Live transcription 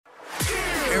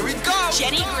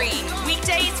Jenny Green,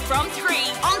 weekdays from 3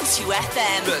 on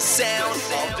 2FM. The sound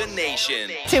of the nation.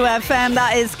 2FM,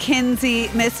 that is Kinsey,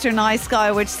 Mr. Nice Guy,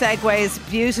 which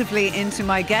segues beautifully into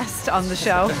my guest on the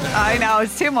show. I know,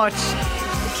 it's too much.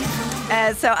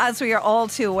 So as we are all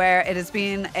too aware, it has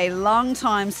been a long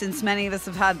time since many of us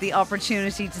have had the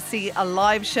opportunity to see a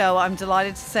live show. I'm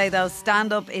delighted to say, though,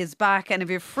 Stand Up is back, and if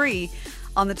you're free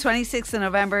on the 26th of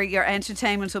November, your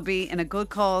entertainment will be in a good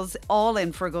cause, all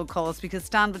in for a good cause, because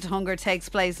Stand Up to Hunger takes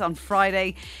place on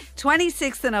Friday,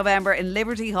 26th of November in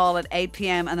Liberty Hall at 8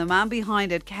 p.m. And the man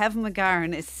behind it, Kevin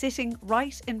McGahern, is sitting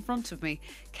right in front of me.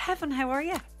 Kevin, how are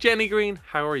you? Jenny Green,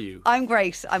 how are you? I'm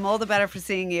great. I'm all the better for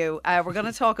seeing you. We're going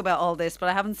to talk about all this, but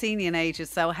I haven't seen you in ages.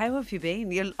 So how have you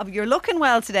been? You're looking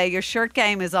well today. Your shirt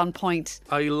game is on point.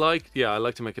 I like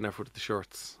to make an effort with the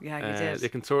shirts. Yeah, you did. It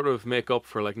can sort of make up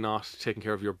for like not taking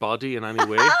care of your body in any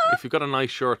way. If you've got a nice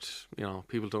shirt, you know,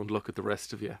 people don't look at the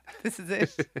rest of you. This is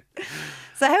it.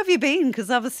 So how have you been?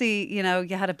 Because obviously, you know,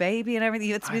 you had a baby and everything.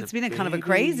 It's been a kind of a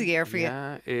crazy year for you.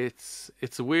 Yeah, it's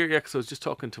a weird year, because I was just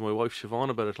talking to my wife Siobhan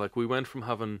about it. Like, we went from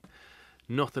having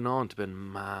nothing on to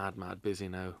being mad busy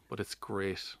now, but it's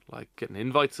great. Like, getting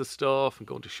invites to stuff and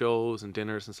going to shows and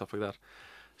dinners and stuff like that.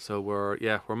 So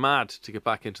we're mad to get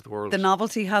back into the world. The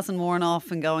novelty hasn't worn off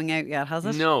and going out yet, has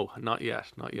it? No, not yet.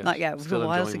 Not yet. We've Still a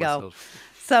while to go. myself.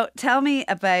 So tell me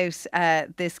about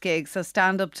this gig. So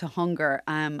Stand Up to Hunger,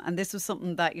 and this was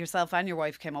something that yourself and your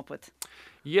wife came up with.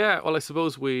 Yeah, well, I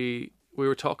suppose we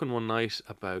were talking one night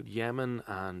about Yemen,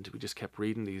 and we just kept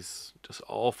reading these just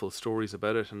awful stories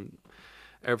about it and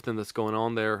everything that's going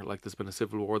on there. Like, there's been a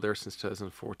civil war there since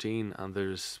 2014, and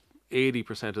there's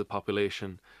 80% of the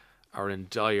population are in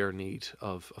dire need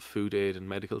of food aid and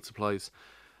medical supplies.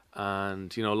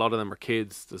 And, you know, a lot of them are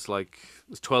kids. There's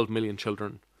 12 million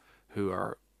children who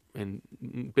are in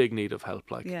big need of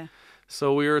help. Yeah.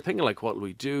 So we were thinking, like, what will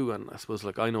we do? And I suppose,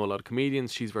 like, I know a lot of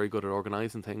comedians. She's very good at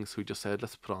organising things. So we just said,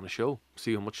 let's put on a show,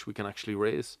 see how much we can actually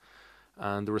raise.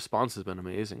 And the response has been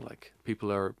amazing. Like,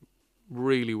 people are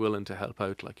really willing to help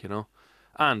out, like, you know,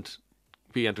 and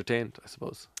be entertained, I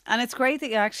suppose. And it's great that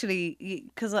you actually,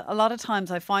 because a lot of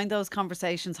times I find those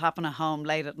conversations happen at home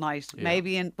late at night,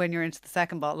 maybe when you're into the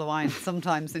second bottle of wine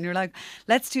sometimes, and you're like,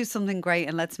 let's do something great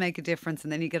and let's make a difference.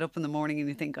 And then you get up in the morning and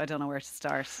you think, I don't know where to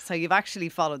start. So you've actually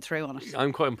followed through on it.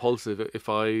 I'm quite impulsive. If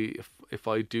I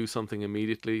do something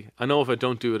immediately, I know if I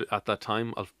don't do it at that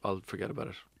time, I'll forget about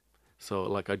it. So,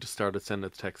 like, I just started sending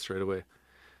the text straight away.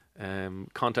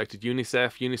 Contacted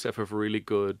Unicef. Unicef have a really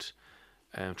good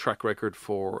track record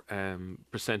for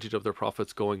percentage of their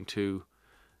profits going to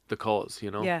the cause, you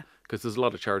know. Yeah. Because there's a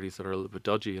lot of charities that are a little bit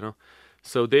dodgy, you know.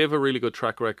 So they have a really good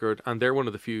track record, and they're one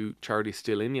of the few charities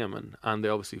still in Yemen, and they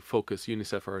obviously focus.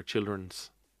 UNICEF are a children's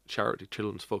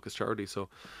focused charity, so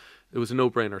it was a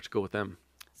no-brainer to go with them.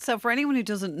 So for anyone who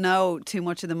doesn't know too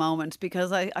much at the moment,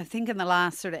 because I think in the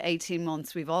last sort of 18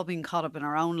 months, we've all been caught up in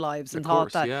our own lives and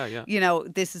thought that, you know,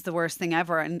 this is the worst thing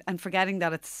ever, and forgetting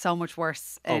that it's so much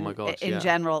worse in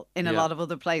general in a lot of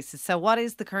other places. So what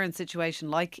is the current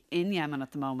situation like in Yemen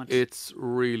at the moment? It's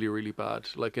really, really bad.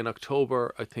 Like, in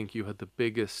October, I think you had the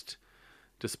biggest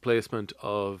displacement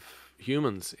of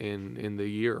humans in the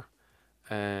year.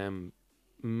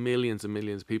 Millions and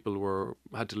millions of people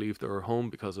had to leave their home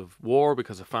because of war,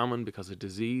 because of famine, because of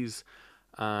disease,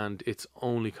 and it's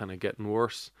only kind of getting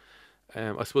worse.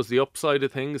 I suppose the upside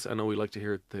of things, I know we like to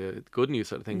hear the good news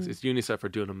side of things, is UNICEF are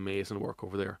doing amazing work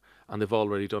over there, and they've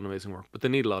already done amazing work, but they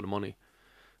need a lot of money.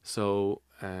 So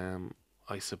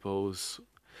I suppose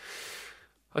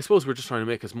we're just trying to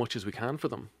make as much as we can for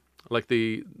them. Like,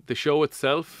 the show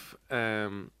itself,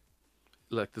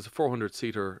 like, there's a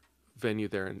 400-seater venue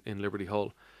there in Liberty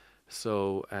Hall,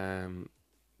 so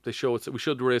the show, we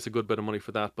should raise a good bit of money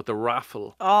for that, but the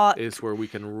raffle is where we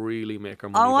can really make our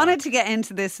money. I wanted to get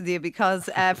into this with you because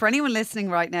for anyone listening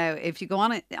right now, if you go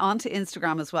onto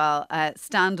Instagram as well,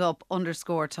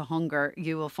 @standup_to-hunger,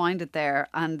 you will find it there,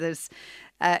 and there's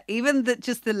even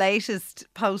just the latest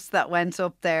post that went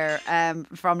up there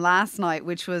from last night,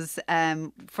 which was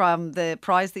from the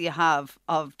prize that you have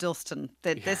of Dustin.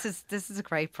 This is a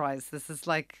great prize. This is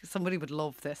like, somebody would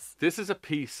love this. This is a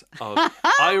piece of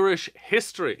Irish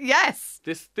history. Yes.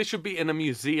 This should be in a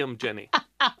museum, Jenny,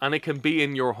 and it can be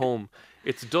in your home.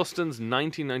 It's Dustin's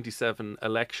 1997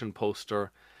 election poster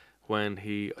when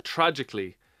he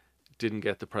tragically didn't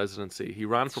get the presidency. He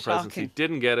ran for presidency,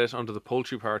 didn't get it under the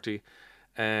Poultry Party.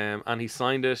 And he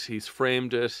signed it, he's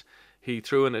framed it. He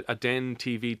threw in a Den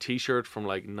TV t-shirt from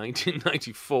like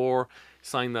 1994,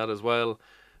 signed that as well.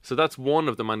 So that's one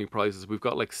of the many prizes. We've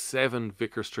got like 7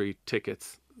 Vicar Street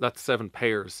tickets. That's 7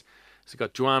 pairs. So you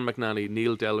got Joanne McNally,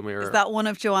 Neil Delamere. Is that one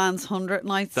of Joanne's 100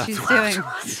 nights That's she's what doing?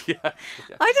 yeah.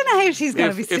 I don't know how she's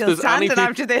going to be If still there's any standing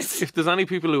after this. If there's any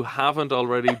people who haven't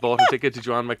already bought a ticket to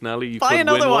Joanne McNally, you Buy could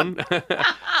another win one.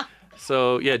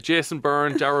 So yeah, Jason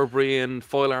Byrne, Darrow Brian,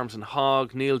 Foyle Arms and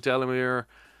Hogg, Neil Delamere.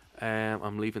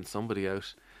 I'm leaving somebody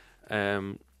out.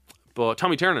 But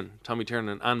Tommy Tiernan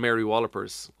and Mary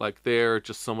Wallopers, like they're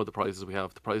just some of the prizes we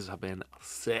have. The prizes have been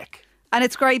sick. And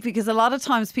it's great because a lot of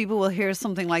times people will hear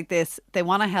something like this, they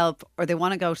want to help or they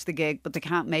want to go to the gig, but they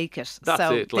can't make it.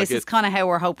 That's it. This is kind of how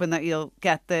we're hoping that you'll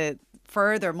get the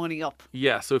further money up.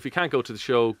 Yeah, so if you can't go to the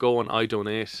show, go on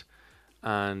iDonate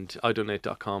and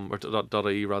idonate.com or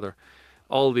 .ie rather.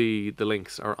 All the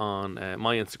links are on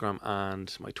my Instagram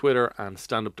and my Twitter, and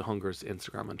Stand Up to Hunger's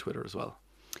Instagram and Twitter as well.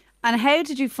 And how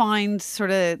did you find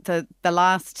sort of the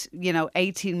last,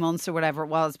 18 months or whatever it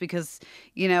was? Because,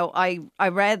 I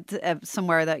read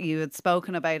somewhere that you had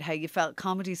spoken about how you felt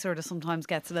comedy sort of sometimes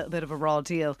gets a little bit of a raw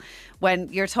deal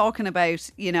when you're talking about,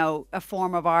 a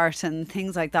form of art and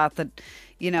things like that,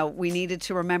 we needed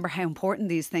to remember how important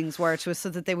these things were to us so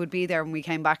that they would be there when we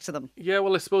came back to them. Yeah,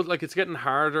 well, I suppose it's getting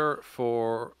harder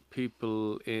for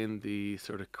people in the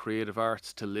sort of creative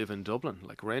arts to live in Dublin.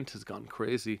 Like rent has gone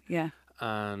crazy. Yeah.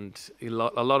 And a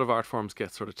lot of art forms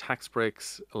get sort of tax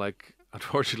breaks. Like,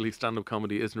 unfortunately, stand-up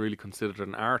comedy isn't really considered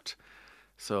an art.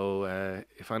 So,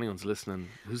 if anyone's listening,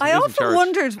 who's I in often charge?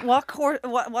 wondered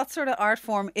what sort of art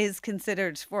form is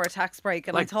considered for a tax break,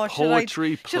 and like I thought,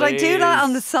 poetry, should I do that plays.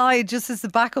 on the side just as a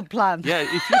backup plan? Yeah,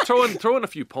 if you throw in a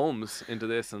few poems into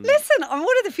this, and Listen, I'm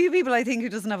one of the few people I think who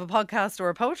doesn't have a podcast or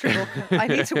a poetry book. I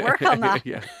need to work on that.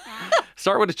 Yeah,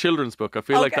 start with a children's book. I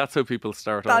feel like that's how people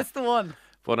start off. That's the one.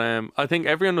 But I think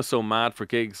everyone was so mad for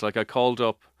gigs. Like I called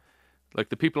up, like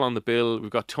the people on the bill. We've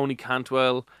got Tony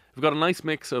Cantwell. We've got a nice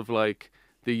mix of like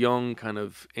the young kind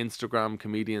of Instagram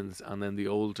comedians and then the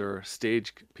older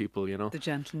stage people. The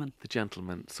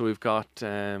gentlemen. So we've got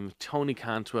Tony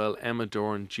Cantwell, Emma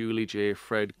Dorn, Julie J,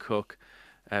 Fred Cook,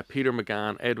 Peter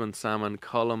McGahern, Edwin Salmon,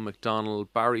 Colin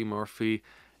McDonald, Barry Murphy,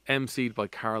 emceed by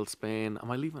Carl Spain. Am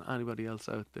I leaving anybody else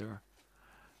out there?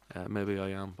 Maybe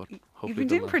I am, but hopefully you've been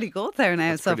doing pretty good there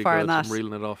now so far in that. I'm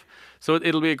reeling it off. So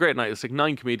it'll be a great night. It's like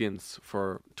 9 comedians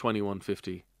for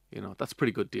 $21.50. That's a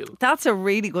pretty good deal. That's a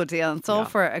really good deal. And it's all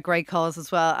for a great cause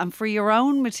as well. And for your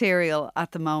own material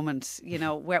at the moment,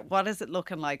 what is it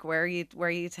looking like? Where are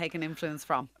you taking influence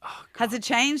from? Oh, has it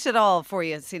changed at all for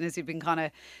you, seeing as you've been kind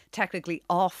of technically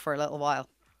off for a little while?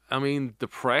 I mean, the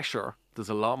pressure. There's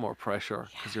a lot more pressure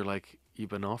because you're like, you've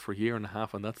been off for a year and a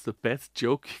half and that's the best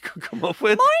joke you could come up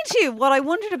with. Mind you, what I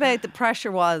wondered about the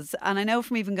pressure was, and I know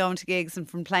from even going to gigs and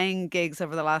from playing gigs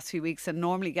over the last few weeks and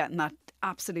normally getting that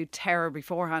absolute terror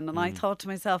beforehand, and I thought to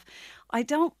myself,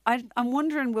 I'm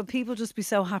wondering, will people just be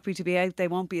so happy to be out they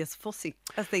won't be as fussy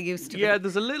as they used to be? Yeah,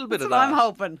 there's a little bit That's of what that. I'm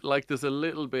hoping. Like there's a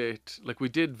little bit, like we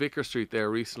did Vicar Street there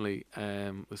recently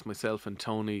with myself and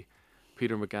Tony,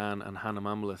 Peter McGahern and Hannah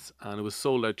Mamelis, and it was a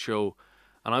sold out show.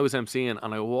 And I was emceeing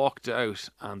and I walked out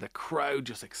and the crowd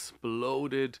just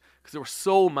exploded because they were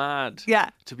so mad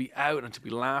to be out and to be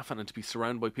laughing and to be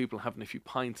surrounded by people and having a few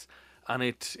pints. And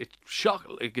it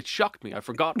shocked me. I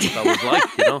forgot what that was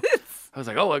like, I was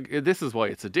like, oh, this is why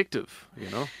it's addictive,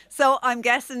 So I'm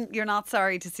guessing you're not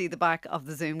sorry to see the back of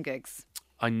the Zoom gigs.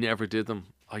 I never did them.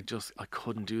 I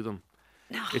couldn't do them.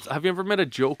 No. Have you ever made a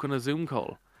joke on a Zoom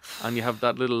call and you have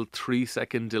that little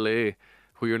 3-second delay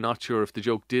where you're not sure if the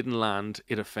joke didn't land,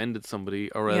 it offended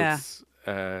somebody, or else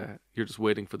you're just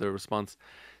waiting for their response.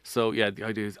 So yeah, the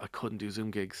idea is I couldn't do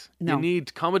Zoom gigs. No. You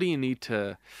need comedy. You need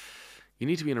to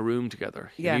be in a room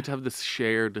together. You need to have this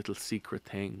shared little secret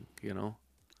thing,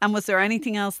 And was there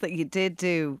anything else that you did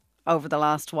do over the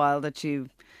last while that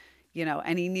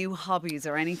any new hobbies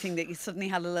or anything that you suddenly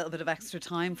had a little bit of extra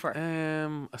time for?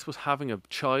 I suppose having a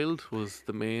child was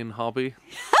the main hobby.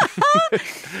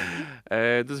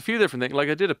 There's a few different things. Like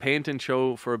I did a painting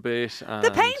show for a bit. And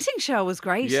the painting show was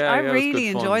great. Yeah, I it was really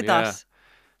good fun, enjoyed that.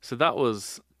 So that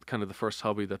was kind of the first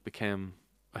hobby that became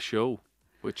a show,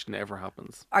 which never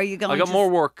happens. Are you going? I got more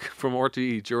work from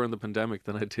RTE during the pandemic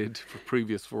than I did for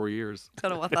previous 4 years.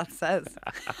 Don't know what that says.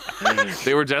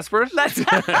 They were desperate. Listen,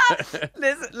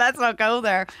 let's not go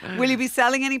there. Will you be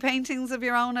selling any paintings of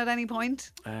your own at any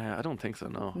point? I don't think so.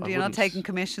 No. You're not taking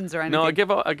commissions or anything. No,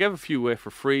 I give a few away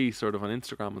for free, sort of on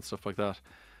Instagram and stuff like that.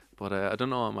 But I don't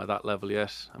know I'm at that level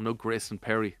yet. I'm no Grayson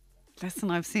Perry.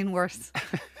 Listen, I've seen worse.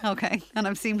 Okay. And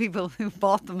I've seen people who've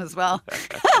bought them as well.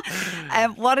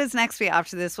 What is next for you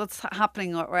after this? What's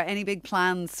happening? Or any big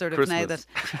plans sort of now Christmas.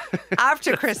 that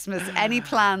after Christmas, any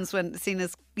plans when seen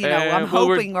as, I'm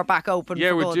hoping we're back open Yeah,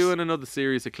 for we're good. doing another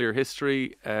series of Clear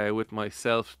History with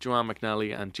myself, Joanne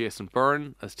McNally and Jason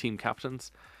Byrne as team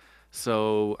captains.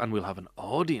 So, and we'll have an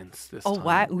audience this time. Oh,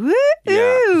 wow. Woo!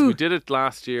 Yeah, 'cause we did it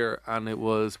last year and it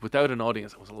was without an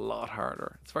audience. It was a lot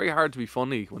harder. It's very hard to be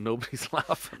funny when nobody's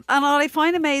laughing. And what I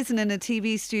find amazing in a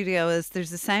TV studio is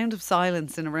there's a sound of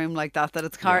silence in a room like that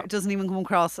it's it doesn't even come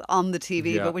across on the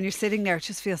TV. Yeah. But when you're sitting there, it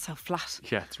just feels so flat.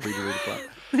 Yeah, it's really, really fun.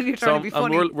 Then you're trying to be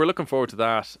funny. And we're looking forward to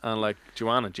that. And like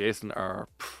Joanne and Jason are,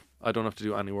 I don't have to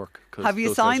do any work. Have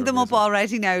you signed them up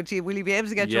already now? Will you be able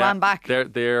to get Joanne back?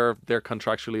 They're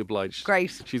contractually obliged.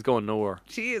 Great. She's going nowhere.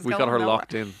 She is. We've going got her nowhere.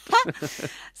 locked in.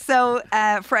 So,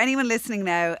 for anyone listening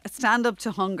now, Stand Up to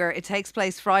Hunger. It takes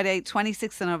place Friday,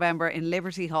 26th of November in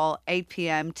Liberty Hall, 8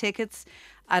 p.m. Tickets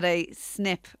at a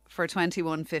snip for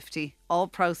 $21.50. All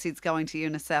proceeds going to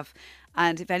Unicef.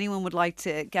 And if anyone would like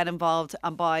to get involved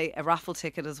and buy a raffle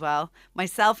ticket as well,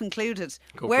 myself included,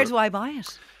 where do I buy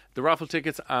it? The raffle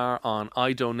tickets are on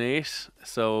iDonate.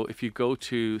 So if you go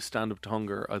to Stand Up to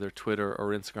Hunger, either Twitter or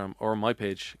Instagram or my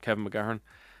page, Kevin McGahern,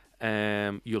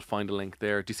 you'll find a link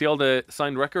there. Do you see all the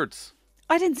signed records?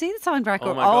 I didn't see the sound record.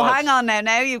 Oh my God. Hang on now.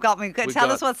 Now you've got me. Tell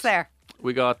us what's there.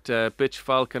 We got Bitch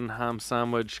Falcon, Ham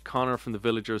Sandwich. Connor from the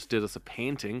Villagers did us a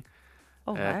painting.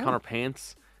 Oh, wow. Connor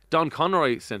paints. Don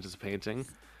Conroy sent us a painting.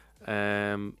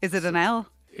 Is it an L?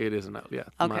 It is an owl, yeah.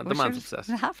 Okay, The man's obsessed.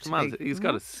 It'll have to be. He's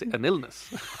got an illness.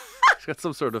 He's got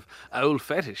some sort of owl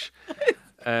fetish.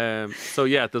 So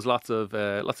yeah, there's lots of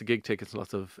gig tickets,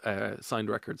 lots of signed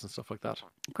records and stuff like that.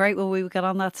 Great. Well, we will get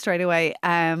on that straight away.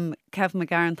 Kevin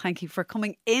McGahern, thank you for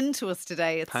coming into us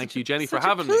today. Thank you, Jenny, for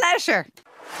having me. Pleasure.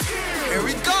 Here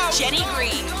we go. Jenny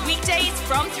Green, weekdays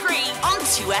from 3 on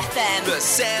 2FM. The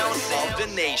sound of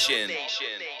the nation.